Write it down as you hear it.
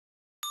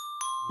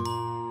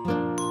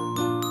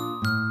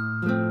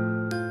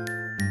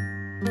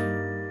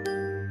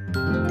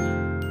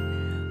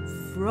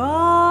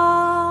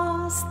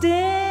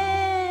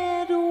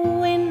Frosted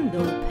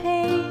window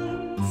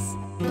panes,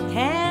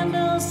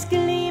 candles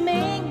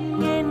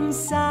gleaming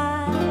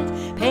inside,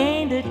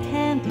 painted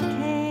candy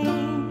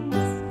canes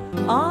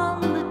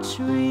on the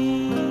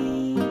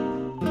tree.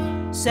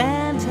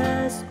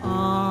 Santa's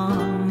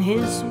on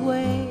his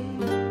way,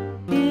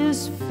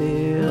 is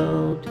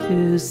filled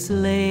his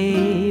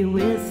sleigh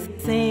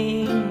with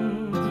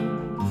things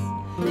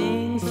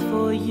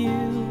for you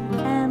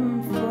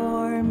and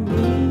for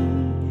me.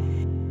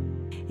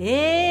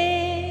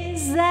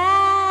 Is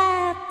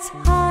that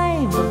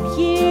time of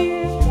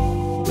year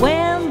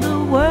when the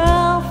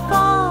world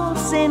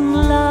falls in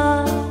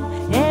love?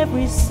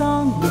 Every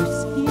song you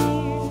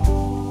hear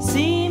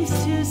seems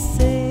to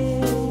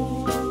say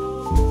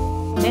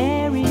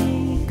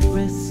Merry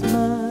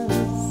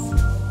Christmas.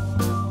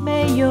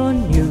 May your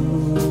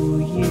New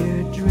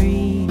Year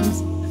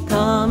dreams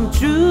come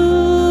true.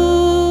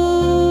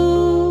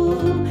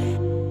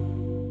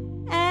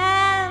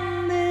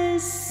 And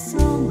this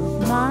song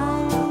of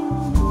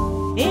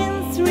mine in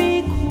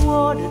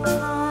three-quarter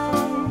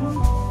time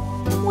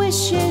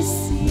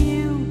wishes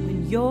you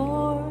and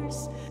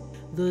yours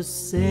the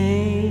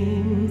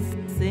same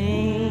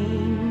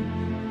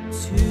thing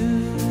too.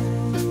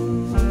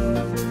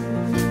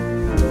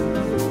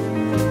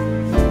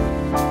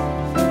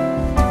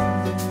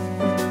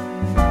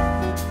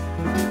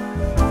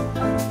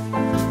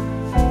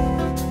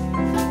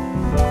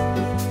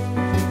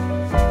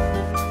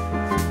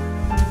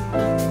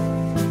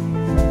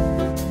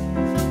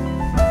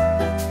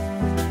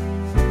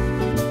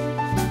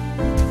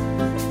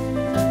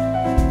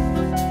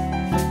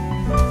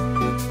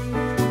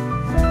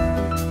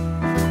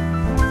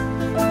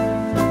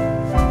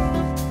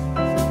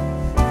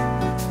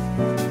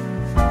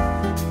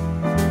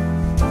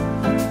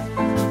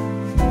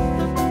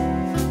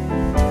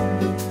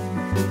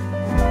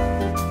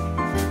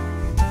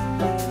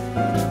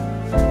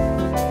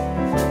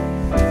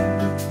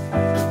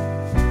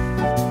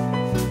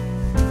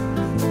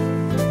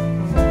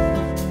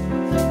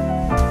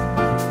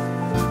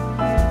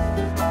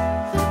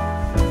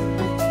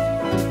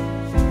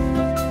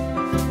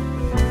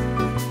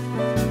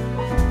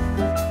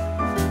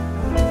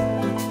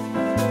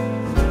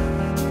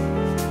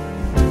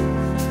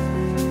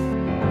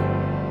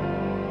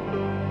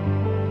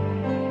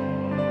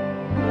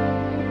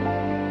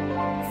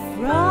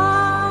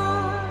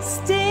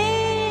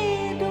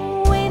 Frosted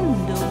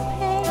window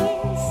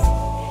panes,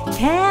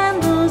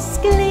 candles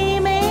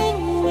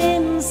gleaming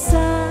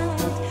inside,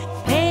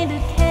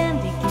 painted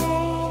candy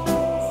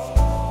canes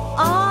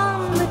on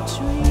the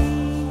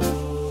tree.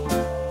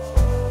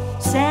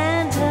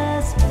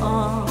 Santa's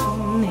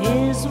on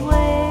his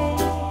way,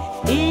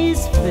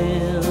 he's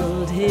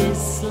filled his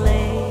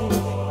sleigh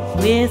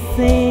with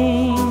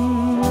things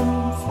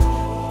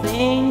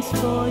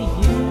for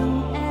you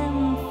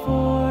and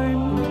for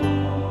me.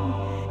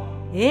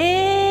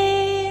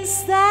 Is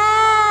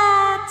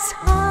that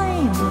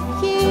time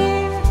of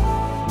year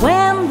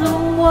when the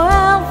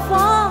world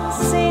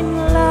falls in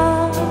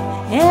love?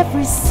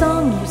 Every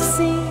song you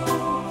sing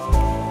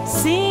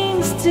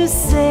seems to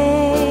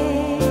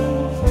say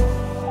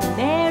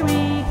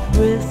Merry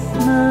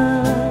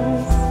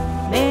Christmas.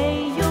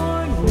 May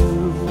your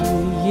New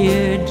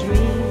Year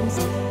dreams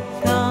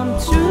come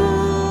true.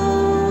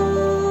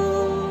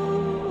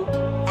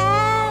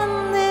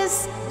 And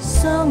this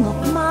song of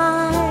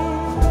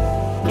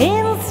mine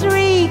in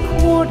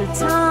three-quarter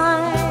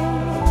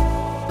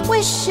time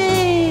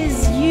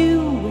wishes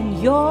you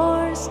and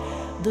yours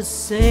the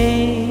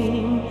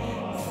same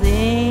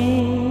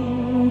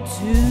thing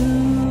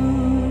too.